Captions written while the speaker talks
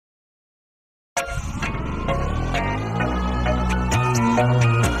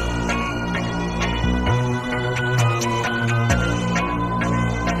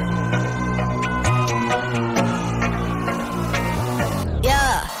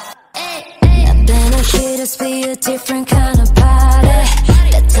Just be a different kind of party.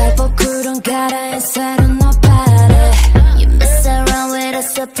 That type of crew don't gotta inside of nobody. You mess around with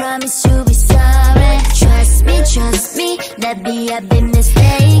us, I promise you'll be sorry. Trust me, that be I've been